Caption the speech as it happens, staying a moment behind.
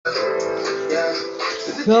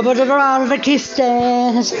But around the kiss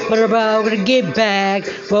dance, but about gonna get back,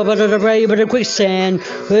 but the brave, but the quicksand,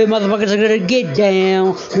 we motherfuckers are gonna get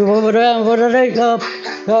down, but up,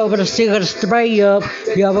 but I still gotta spray up,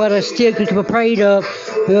 yeah, but I still keep a prayed up,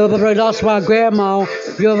 yeah, but I lost my grandma,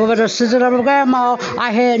 yeah, but I sister of my grandma,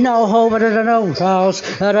 I had no hope, but I don't know house,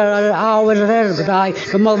 I always had to die,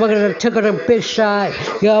 the motherfucker took a big shot,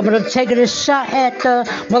 yeah, but I'm taking a shot at the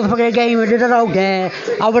motherfucking game, and did it all that,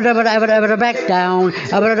 I would never back down.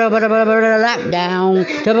 I would lap down.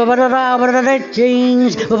 The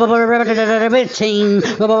jeans,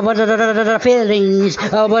 feelings, I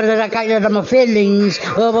got my feelings.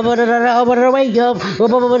 Wake up,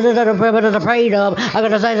 prayed up. I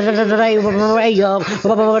gotta say today, way up,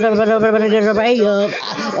 way up.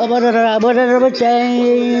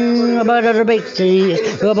 About the big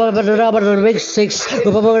things, about the big six,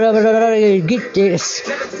 get this.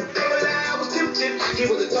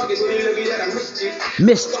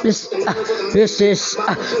 Missed this,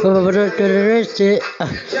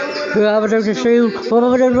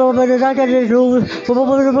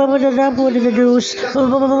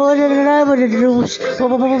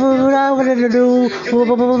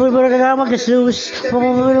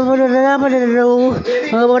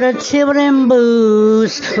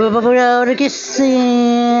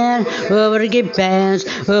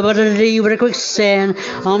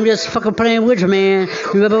 I'm just fucking playing with you, man.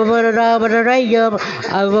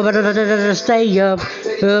 Stay up,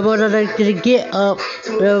 get up,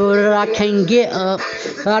 I can't get up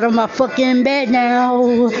out of my fucking bed now.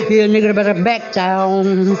 Yeah, nigga better back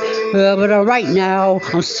down. But right now,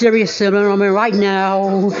 I'm serious, I'm right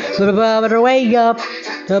now. But way up,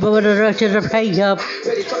 but pay up,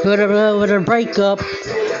 but break up,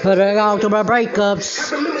 but I go to my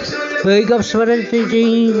breakups. Wake up, sweat it,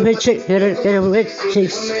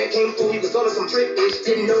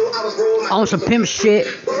 on some pimp shit.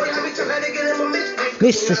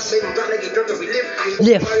 Business.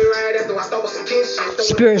 Lift.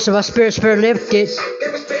 Spirits of my spirit lifted.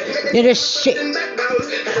 In this shit.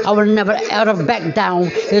 I would never ever back down.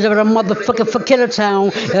 There's a motherfucking for Killer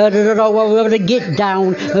Town. I don't know where to get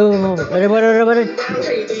down.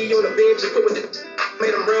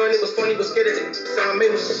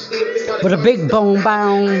 With a big bone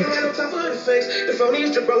bound.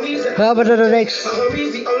 How about the next? What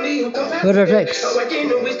the next? How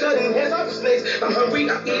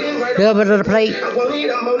about the plate?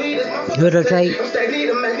 What the plate?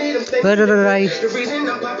 What the rice?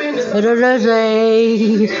 What the rice?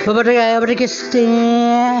 What the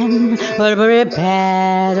stand? What the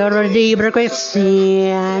pad? What the deep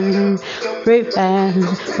question? Great fans.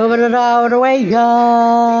 What the way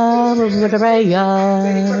up? What the way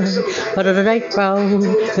up? What the night bro?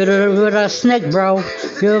 What the snake bro?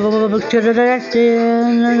 To the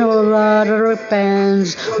direction, a lot of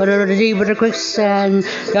ribbons, but a deep in the quicksand,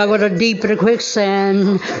 I got a deep in the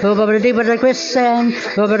quicksand, but a deep in the quicksand,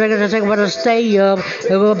 but I gotta take what to stay up,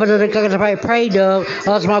 but I gotta pray up,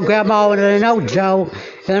 lost my grandma in an Ojo,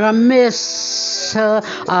 and I miss her,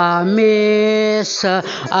 I miss her,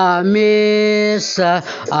 I miss her,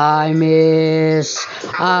 I miss,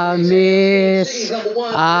 I miss,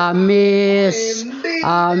 I miss,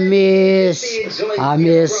 I miss, I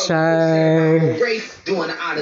miss her.